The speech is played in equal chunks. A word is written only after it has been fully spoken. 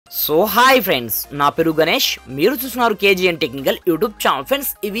So hi friends, నా పేరు గణేష్. మీరు చూస్తున్నారు KGN technical YouTube channel.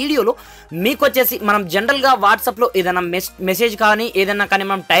 Friends, ఈ వీడియోలో మీకు వచ్చేసి మనం జనరల్గా వాట్సాప్లో ఏదైనా మెసేజ్ కానీ ఏదైనా కానీ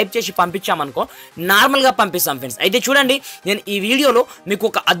మనం టైప్ చేసి పంపించామనుకో నార్మల్గా పంపిస్తాం ఫ్రెండ్స్. అయితే చూడండి, నేను ఈ వీడియోలో మీకు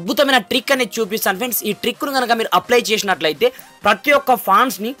ఒక అద్భుతమైన ట్రిక్ అనేది చూపిస్తాను ఫ్రెండ్స్. ఈ ట్రిక్ను కనుక మీరు అప్లై చేసినట్లయితే ప్రతి ఒక్క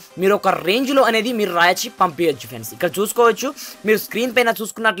ఫాంట్స్ని మీరు ఒక రేంజ్లో అనేది మీరు రాసి పంపించవచ్చు ఫ్రెండ్స్. ఇక్కడ చూసుకోవచ్చు, మీరు స్క్రీన్ పైన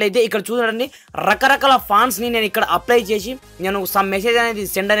చూసుకున్నట్లయితే ఇక్కడ చూడండి, రకరకాల ఫాంట్స్ని నేను ఇక్కడ అప్లై చేసి నేను సమ్ మెసేజ్ అనేది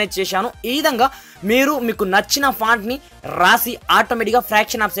సెండ్ అనేది చేశాను. ఈ విధంగా మీరు మీకు నచ్చిన ఫాంట్ని రాసి ఆటోమేటిక్గా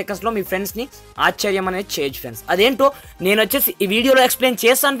ఫ్రాక్షన్ ఆఫ్ సెకండ్స్లో మీ ఫ్రెండ్స్ని ఆశ్చర్యం అనేది చేయొచ్చు ఫ్రెండ్స్. అదేంటో నేను వచ్చేసి ఈ వీడియోలో ఎక్స్ప్లెయిన్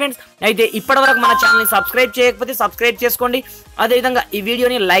చేస్తాను ఫ్రెండ్స్. అయితే ఇప్పటివరకు మన ఛానల్ని సబ్స్క్రైబ్ చేయకపోతే సబ్స్క్రైబ్ చేసుకోండి. అదేవిధంగా ఈ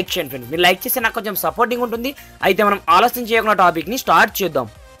వీడియోని లైక్ చేయండి ఫ్రెండ్స్. మీరు లైక్ చేస్తే నాకు కొంచెం సపోర్టింగ్ ఉంటుంది. అయితే మనం ఆలస్యం చేయకుండా టాపిక్ని స్టార్ట్ చేద్దాం.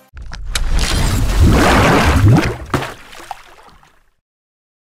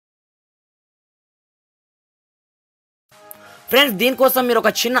 ఫ్రెండ్స్, దీనికోసం మీరు ఒక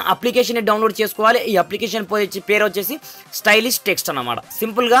చిన్న అప్లికేషన్ని డౌన్లోడ్ చేసుకోవాలి. ఈ అప్లికేషన్ పేరు వచ్చేసి స్టైలిష్ టెక్స్ట్ అన్నమాట.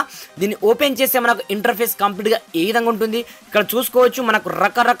 సింపుల్గా దీన్ని ఓపెన్ చేస్తే మనకు ఇంటర్ఫేస్ కంప్లీట్గా ఏ విధంగా ఉంటుంది ఇక్కడ చూసుకోవచ్చు. మనకు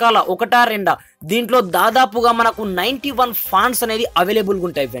రకరకాల ఒకటా రెండా దీంట్లో దాదాపుగా మనకు 91 ఫాంట్స్ అనేది అవైలబుల్గా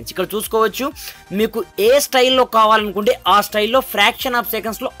ఉంటాయి ఫ్రెండ్స్. ఇక్కడ చూసుకోవచ్చు, మీకు ఏ స్టైల్లో కావాలనుకుంటే ఆ స్టైల్లో ఫ్రాక్షన్ ఆఫ్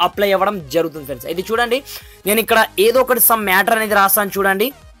సెకండ్స్లో అప్లై అవ్వడం జరుగుతుంది ఫ్రెండ్స్. అయితే చూడండి, నేను ఇక్కడ ఏదో ఒకటి సమ్ మ్యాటర్ అనేది రాస్తాను. చూడండి,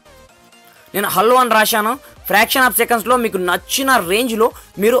 నేను హలో అని రాశాను. ఫ్రాక్షన్ ఆఫ్ సెకండ్స్లో మీకు నచ్చిన రేంజ్లో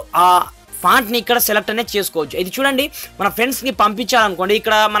మీరు ఆ ఫాంట్ని ఇక్కడ సెలెక్ట్ అనేది చేసుకోవచ్చు. ఇది చూడండి, మన ఫ్రెండ్స్కి పంపించాలనుకోండి,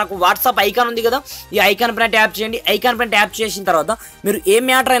 ఇక్కడ మనకు వాట్సాప్ ఐకాన్ ఉంది కదా, ఈ ఐకాన్ పైన ట్యాప్ చేయండి. ఐకాన్ పైన ట్యాప్ చేసిన తర్వాత మీరు ఏ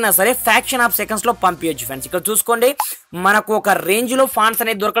మ్యాటర్ అయినా సరే ఫ్రాక్షన్ ఆఫ్ సెకండ్స్లో పంపించవచ్చు ఫ్రెండ్స్. ఇక్కడ చూసుకోండి, మనకు ఒక రేంజ్లో ఫాంట్స్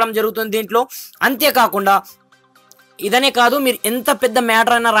అనేది దొరకడం జరుగుతుంది దీంట్లో. అంతేకాకుండా ఇదనే కాదు, మీరు ఎంత పెద్ద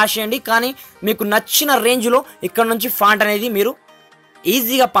మ్యాటర్ అయినా రాసేయండి, కానీ మీకు నచ్చిన రేంజ్లో ఇక్కడ నుంచి ఫాంట్ అనేది మీరు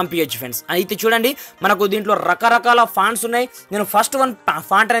ఈజీగా పంపించవచ్చు ఫ్రెండ్స్. అయితే చూడండి, మనకు దీంట్లో రకరకాల ఫాంట్స్ ఉన్నాయి. నేను ఫస్ట్ వన్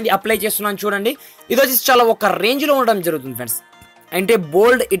ఫాంట్ అనేది అప్లై చేస్తున్నాను. చూడండి, ఇది వచ్చేసి చాలా ఒక రేంజ్లో ఉండడం జరుగుతుంది ఫ్రెండ్స్. అంటే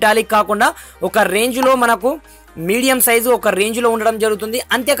బోల్డ్ ఇటాలిక్ కాకుండా ఒక రేంజ్లో మనకు మీడియం సైజు ఒక రేంజ్లో ఉండడం జరుగుతుంది.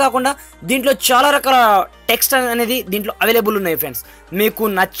 అంతేకాకుండా దీంట్లో చాలా రకాల టెక్స్ట్ అనేది దీంట్లో అవైలబుల్ ఉన్నాయి ఫ్రెండ్స్. మీకు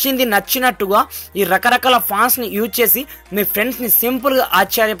నచ్చినట్టుగా ఈ రకరకాల ఫాంట్స్ని యూజ్ చేసి మీ ఫ్రెండ్స్ని సింపుల్గా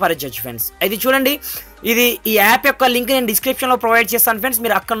ఆశ్చర్యపరచవచ్చు ఫ్రెండ్స్. అయితే చూడండి, ఈ యాప్ యొక్క లింక్ నేను డిస్క్రిప్షన్లో ప్రొవైడ్ చేస్తాను ఫ్రెండ్స్.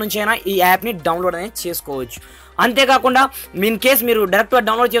 మీరు అక్కడ నుంచి అయినా ఈ యాప్ని డౌన్లోడ్ అనేది చేసుకోవచ్చు. అంతేకాకుండా ఇన్ కేస్ మీరు డైరెక్ట్గా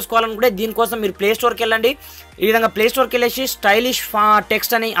డౌన్లోడ్ చేసుకోవాలనుకుంటే దీనికోసం మీరు ప్లే స్టోర్కి వెళ్ళండి. ఈ విధంగా ప్లే స్టోర్కి వెళ్ళేసి స్టైలిష్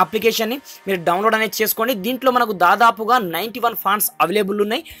టెక్స్ట్ అనే అప్లికేషన్ని మీరు డౌన్లోడ్ అనేది చేసుకోండి. దీంట్లో మనకు దాదాపుగా 91 ఫాంట్స్ అవైలబుల్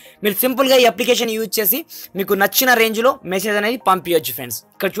ఉన్నాయి. మీరు సింపుల్గా ఈ అప్లికేషన్ యూజ్ చేసి మీకు నచ్చిన రేంజ్లో మెసేజ్ అనేది పంపించవచ్చు ఫ్రెండ్స్.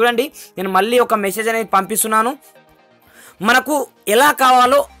 ఇక్కడ చూడండి, నేను మళ్ళీ ఒక మెసేజ్ అనేది పంపిస్తున్నాను. మనకు ఎలా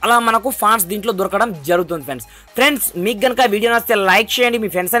కావాలో అలా మనకు ఫాంట్స్ దీంట్లో దొరకడం జరుగుతుంది ఫ్రెండ్స్. మీకు కనుక వీడియో నచ్చితే లైక్ చేయండి, మీ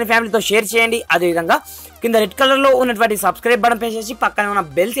ఫ్రెండ్స్ అండ్ ఫ్యామిలీతో షేర్ చేయండి. అదేవిధంగా కింద రెడ్ కలర్లో ఉన్నటువంటి సబ్స్క్రైబ్ బటన్ ప్రెస్ చేసి పక్కన ఉన్న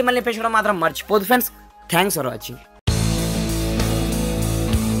బెల్ సింబల్ని ప్రెస్ చేయడం మాత్రం మర్చిపోదు ఫ్రెండ్స్. Thanks for watching.